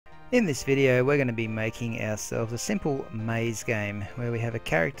In this video we're going to be making ourselves a simple maze game where we have a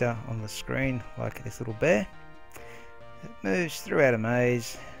character on the screen like this little bear that moves throughout a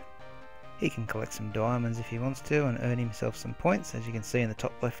maze. He can collect some diamonds if he wants to and earn himself some points, as you can see in the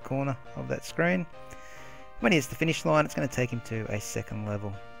top left corner of that screen. When he hits the finish line, it's going to take him to a second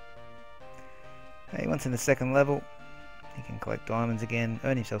level. Okay, once in the second level he can collect diamonds again,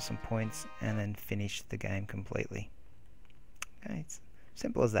 earn himself some points and then finish the game completely. Okay, it's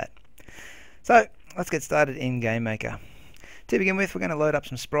simple as that. So let's get started in Game Maker. To begin with, we're going to load up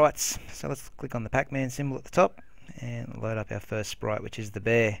some sprites. So let's click on the Pac-Man symbol at the top and load up our first sprite, which is the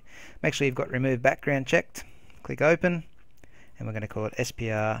bear. Make sure you've got remove background checked. Click open and we're going to call it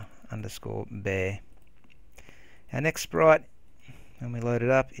SPR_bear. Our next sprite, when we load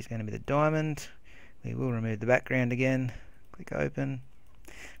it up, is going to be the diamond. We will remove the background again. Click open.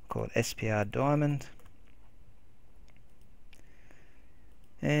 We'll call it SPR diamond.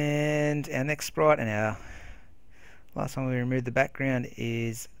 And our next sprite and our last one we removed the background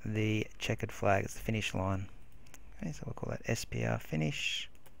is the checkered flag. It's the finish line. Okay, so we'll call that SPR finish.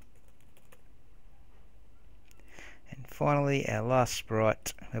 And finally our last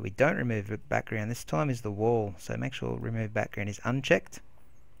sprite where we don't remove the background this time is the wall. So make sure remove background is unchecked.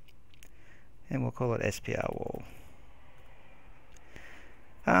 And we'll call it SPR wall.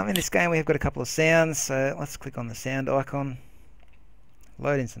 In this game we have got a couple of sounds, so let's click on the sound icon.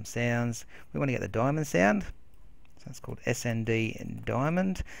 Load in some sounds. We want to get the diamond sound, so it's called SND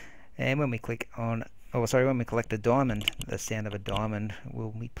diamond. And when we click on, when we collect a diamond, the sound of a diamond will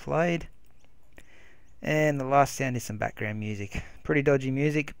be played. And the last sound is some background music. Pretty dodgy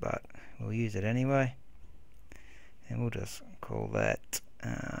music, but we'll use it anyway. And we'll just call that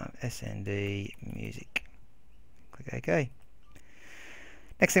SND music. Click OK.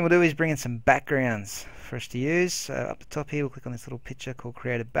 Next thing we'll do is bring in some backgrounds for us to use. So up the top here we'll click on this little picture called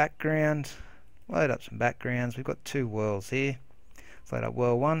create a background. Load up some backgrounds. We've got two worlds here. Let's load up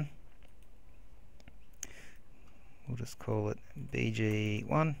world 1. We'll just call it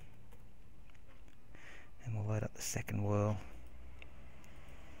BG1. And we'll load up the second world.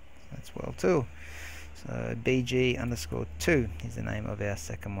 So that's world 2. So BG_2 is the name of our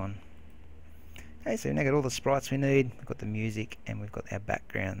second one. Okay, so we've now got all the sprites we need, we've got the music and we've got our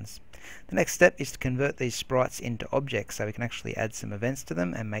backgrounds. The next step is to convert these sprites into objects so we can actually add some events to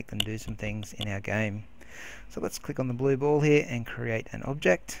them and make them do some things in our game. So let's click on the blue ball here and create an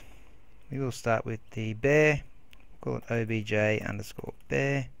object. We will start with the bear, call it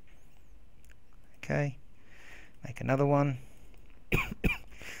OBJ_bear. Okay, make another one,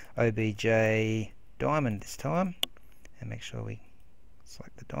 OBJ diamond this time, and make sure we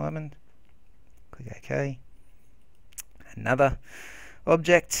select the diamond. Click OK. Another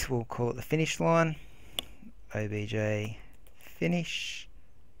object, we'll call it the finish line, OBJ finish.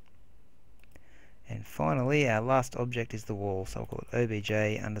 And finally our last object is the wall, so we'll call it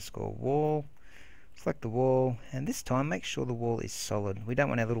OBJ_wall. Select the wall, and this time make sure the wall is solid. We don't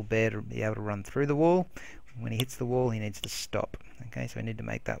want our little bear to be able to run through the wall. When he hits the wall he needs to stop. Okay, so we need to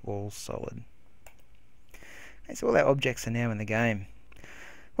make that wall solid. Okay, so all our objects are now in the game.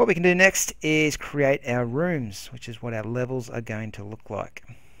 What we can do next is create our rooms, which is what our levels are going to look like.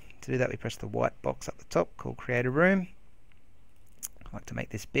 To do that we press the white box up the top called create a room. I like to make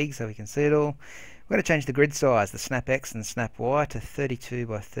this big so we can see it all. We're going to change the grid size, the snap X and snap Y, to 32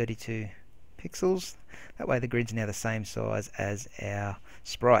 by 32 pixels. That way the grid's now the same size as our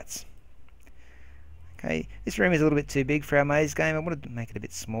sprites. Okay, this room is a little bit too big for our maze game. I wanted to make it a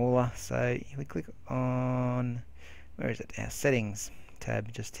bit smaller, so we click on, where is it, our settings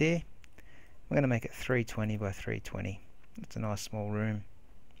tab just here. We're going to make it 320 by 320. It's a nice small room.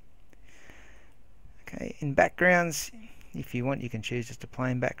 Okay, in backgrounds, if you want you can choose just a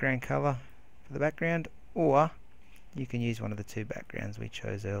plain background color for the background, or you can use one of the two backgrounds we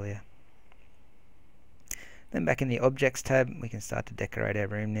chose earlier. Then back in the objects tab we can start to decorate our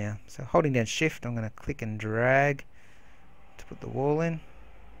room now. So holding down shift I'm going to click and drag to put the wall in.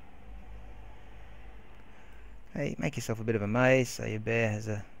 Okay, make yourself a bit of a maze so your bear has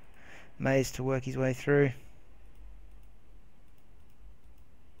a maze to work his way through.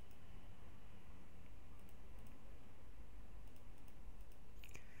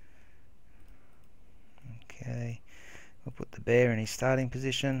 Okay, we'll put the bear in his starting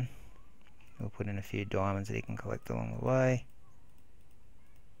position. We'll put in a few diamonds that he can collect along the way.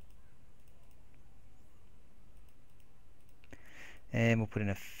 And we'll put in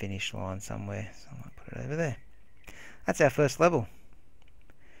a finish line somewhere, so I might put it over there. That's our first level.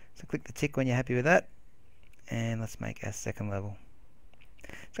 So click the tick when you're happy with that, and let's make our second level.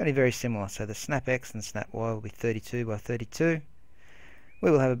 It's going to be very similar, so the snap X and snap Y will be 32 by 32. We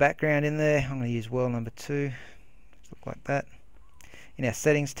will have a background in there. I'm going to use world number 2. Look like that. In our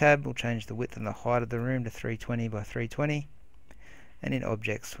settings tab, we'll change the width and the height of the room to 320 by 320. And in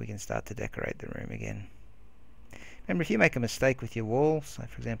objects, we can start to decorate the room again. Remember, if you make a mistake with your wall, so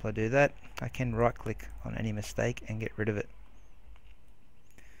for example I do that, I can right click on any mistake and get rid of it.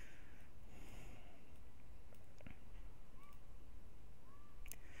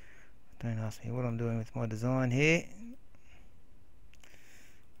 Don't ask me what I'm doing with my design here.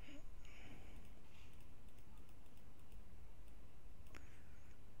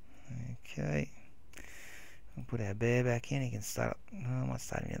 Okay, we'll put our bear back in. He can start, I might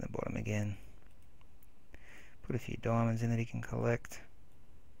start him in the bottom again. Put a few diamonds in that he can collect.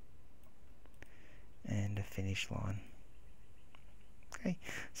 And a finish line. Okay,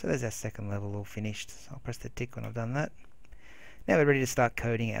 so there's our second level all finished. So I'll press the tick when I've done that. Now we're ready to start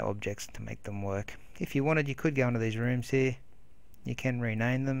coding our objects to make them work. If you wanted, you could go into these rooms here. You can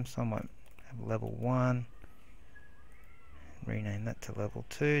rename them. So I might have level 1. Rename that to level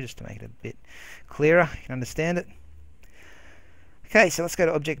 2 just to make it a bit clearer. You can understand it. Okay, so let's go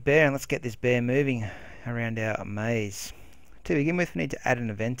to Object Bear and let's get this bear moving around our maze. To begin with, we need to add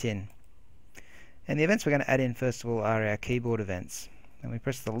an event in. And the events we're going to add in first of all are our keyboard events. When we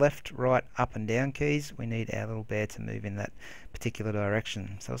press the left, right, up and down keys, we need our little bear to move in that particular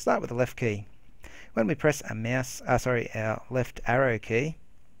direction. So we'll start with the left key. When we press our left arrow key,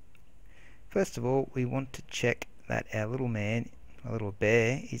 first of all we want to check that our little man, our little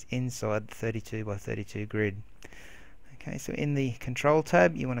bear, is inside the 32 by 32 grid. Okay, so in the control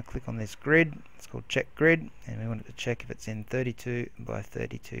tab you want to click on this grid. It's called check grid, and we want it to check if it's in 32 by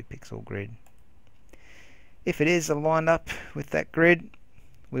 32 pixel grid. If it is aligned up with that grid,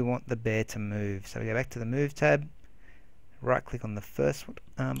 we want the bear to move. So we go back to the move tab, right click on the first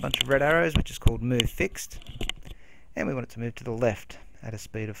bunch of red arrows, which is called move fixed, and we want it to move to the left at a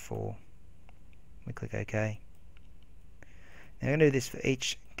speed of 4. We click OK. Now we're going to do this for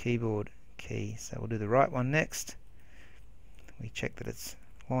each keyboard key. So we'll do the right one next. We check that it's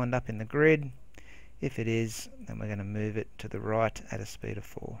lined up in the grid. If it is, then we're going to move it to the right at a speed of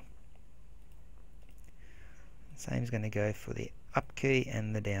 4. Same is going to go for the up key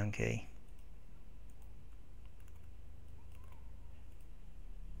and the down key.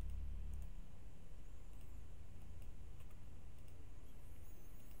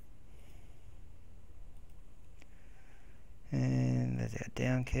 And there's our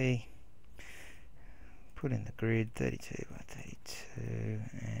down key. Put in the grid 32 by 32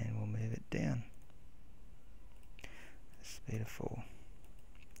 and we'll move it down. Speed of 4.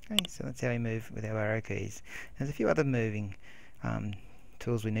 Okay, so that's how we move with our arrow keys. There's a few other moving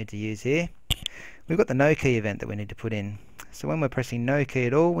tools we need to use here. We've got the no key event that we need to put in. So when we're pressing no key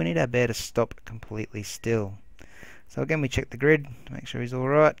at all, we need our bear to stop completely still. So again, we check the grid to make sure he's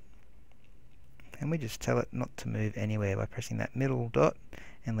alright. And we just tell it not to move anywhere by pressing that middle dot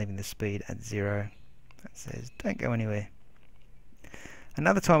and leaving the speed at 0. That says don't go anywhere.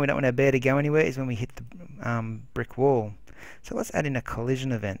 Another time we don't want our bear to go anywhere is when we hit the brick wall. So let's add in a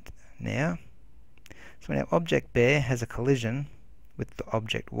collision event now. So when our object bear has a collision with the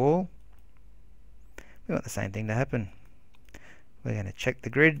object wall, we want the same thing to happen. We're going to check the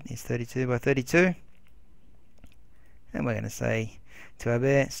grid is 32 by 32, and we're going to say to our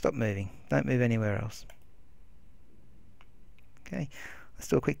bear, stop moving, don't move anywhere else. Okay, let's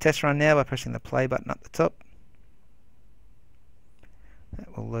do a quick test run now by pressing the play button up the top.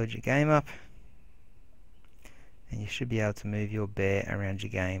 That will load your game up, and you should be able to move your bear around your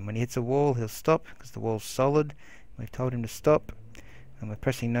game. When he hits a wall, he'll stop because the wall's solid. We've told him to stop, and we're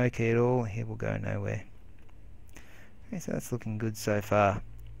pressing no key at all, he will go nowhere. Okay, so that's looking good so far.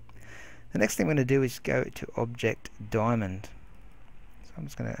 The next thing we're going to do is go to Object Diamond. So I'm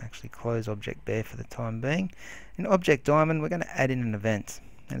just going to actually close Object Bear for the time being. In Object Diamond, we're going to add in an event,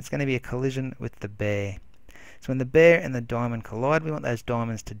 and it's going to be a collision with the bear. So when the bear and the diamond collide, we want those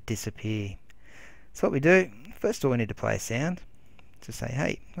diamonds to disappear. So what we do, first of all we need to play a sound to say,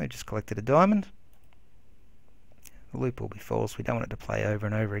 hey, we just collected a diamond. The loop will be false, we don't want it to play over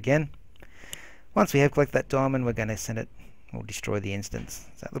and over again. Once we have collected that diamond, we're going to send it, or destroy the instance.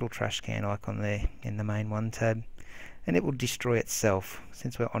 It's that little trash can icon there in the main one tab, and it will destroy itself.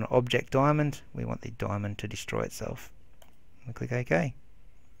 Since we're on Object Diamond, we want the diamond to destroy itself. We click OK.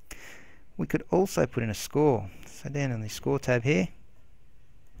 We could also put in a score. So down in the score tab here,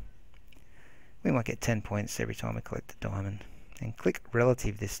 we might get 10 points every time we collect a diamond. And click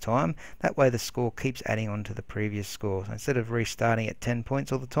relative this time. That way the score keeps adding on to the previous score. So instead of restarting at 10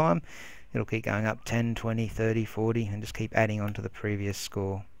 points all the time, it'll keep going up 10, 20, 30, 40 and just keep adding on to the previous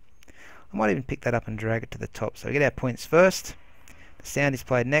score. I might even pick that up and drag it to the top. So we get our points first. the sound is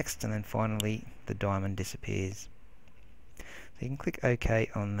played next, and then finally the diamond disappears. So you can click OK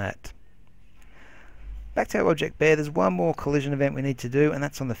on that. Back to our object bear, there's one more collision event we need to do, and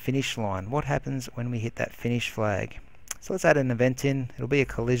that's on the finish line. What happens when we hit that finish flag? So let's add an event in. It'll be a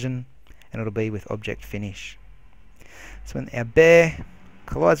collision, and it'll be with object finish. So when our bear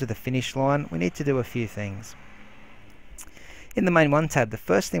collides with the finish line, we need to do a few things. In the main 1 tab, the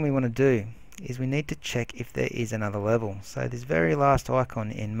first thing we want to do is we need to check if there is another level. So this very last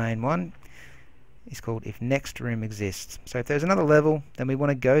icon in main 1 is called if next room exists. So if there's another level, then we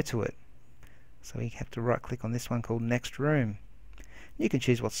want to go to it. So we have to right click on this one called next room. You can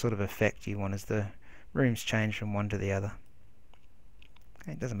choose what sort of effect you want as the rooms change from one to the other.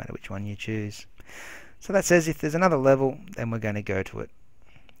 Okay, it doesn't matter which one you choose. So that says if there's another level, then we're going to go to it.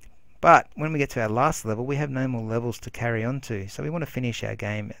 But when we get to our last level, we have no more levels to carry on to. So we want to finish our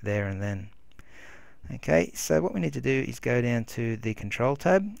game there and then. Okay, so what we need to do is go down to the control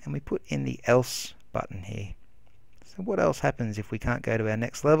tab and we put in the else button here. So what else happens if we can't go to our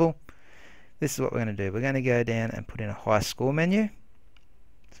next level? This is what we're going to do. We're going to go down and put in a high score menu.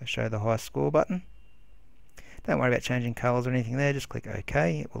 So show the high score button. Don't worry about changing colors or anything there, just click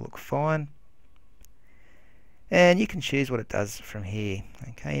OK, it will look fine. And you can choose what it does from here.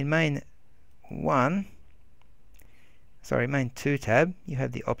 Okay, in main 2 tab, you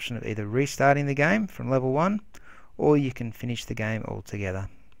have the option of either restarting the game from level 1, or you can finish the game altogether.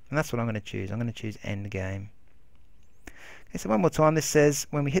 And that's what I'm going to choose. I'm going to choose end game. Okay, so one more time, this says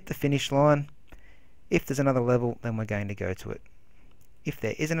when we hit the finish line, if there's another level, then we're going to go to it. If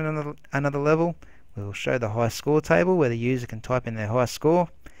there isn't another level, we will show the high score table where the user can type in their high score,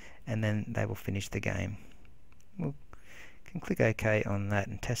 and then they will finish the game. We can click OK on that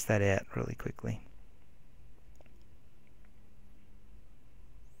and test that out really quickly.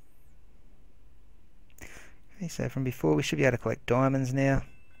 Okay, so from before, we should be able to collect diamonds now.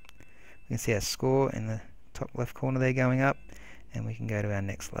 We can see our score in the top left corner there going up, and we can go to our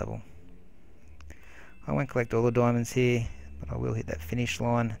next level. I won't collect all the diamonds here, but I will hit that finish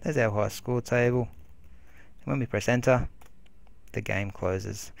line. There's our high score table. And when we press enter, the game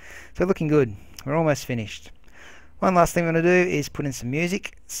closes. So looking good. We're almost finished. One last thing we're going to do is put in some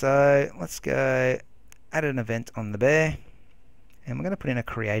music. So let's go add an event on the bear, and we're going to put in a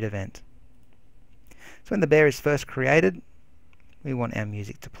create event. So when the bear is first created, we want our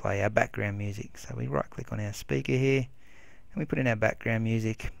music to play, our background music. So we right click on our speaker here and we put in our background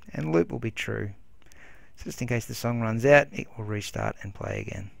music, and loop will be true. So just in case the song runs out, it will restart and play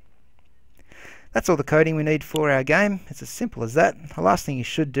again. That's all the coding we need for our game. It's as simple as that. The last thing you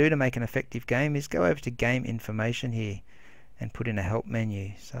should do to make an effective game is go over to game information here and put in a help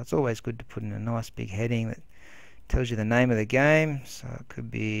menu. So it's always good to put in a nice big heading that tells you the name of the game. So it could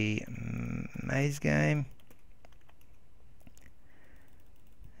be Maze Game.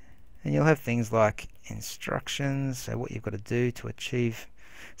 And you'll have things like instructions, so what you've got to do to achieve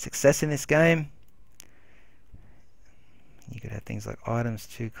success in this game. You could have things like items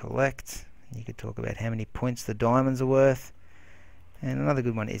to collect. You could talk about how many points the diamonds are worth. And another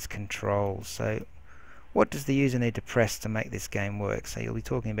good one is controls. So what does the user need to press to make this game work? So you'll be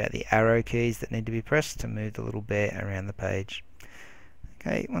talking about the arrow keys that need to be pressed to move the little bear around the page.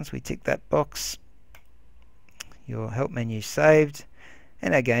 Okay, once we tick that box, your help menu saved,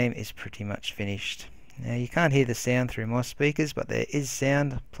 and our game is pretty much finished. Now you can't hear the sound through my speakers, but there is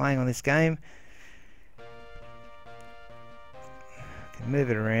sound playing on this game. I can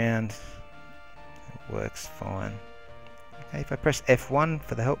move it around. It works fine. Okay, if I press F1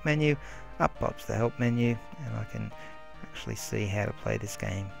 for the help menu, up pops the help menu, and I can actually see how to play this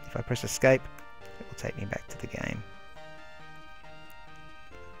game. If I press escape, it will take me back to the game.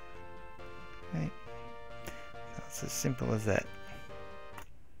 Okay, that's as simple as that.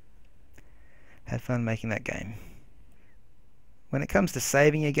 Have fun making that game. When it comes to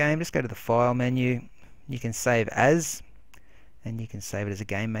saving your game, just go to the File menu. You can save as, and you can save it as a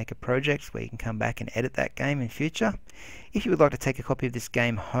Game Maker project where you can come back and edit that game in future. If you would like to take a copy of this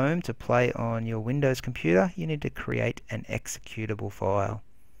game home to play on your Windows computer, you need to create an executable file.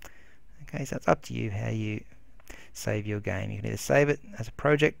 Okay, so it's up to you how you save your game. You can either save it as a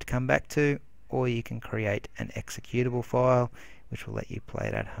project to come back to, or you can create an executable file which will let you play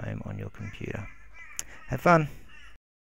it at home on your computer. Have fun!